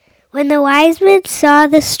When the wise men saw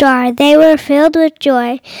the star, they were filled with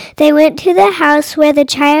joy. They went to the house where the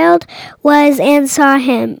child was and saw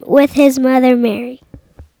him with his mother Mary.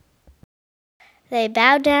 They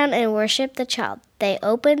bowed down and worshipped the child. They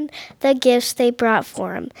opened the gifts they brought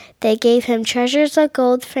for him. They gave him treasures of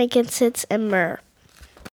gold, frankincense, and myrrh.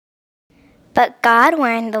 But God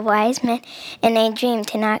warned the wise men in a dream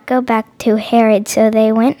to not go back to Herod, so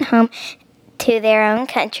they went home to their own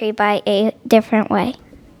country by a different way.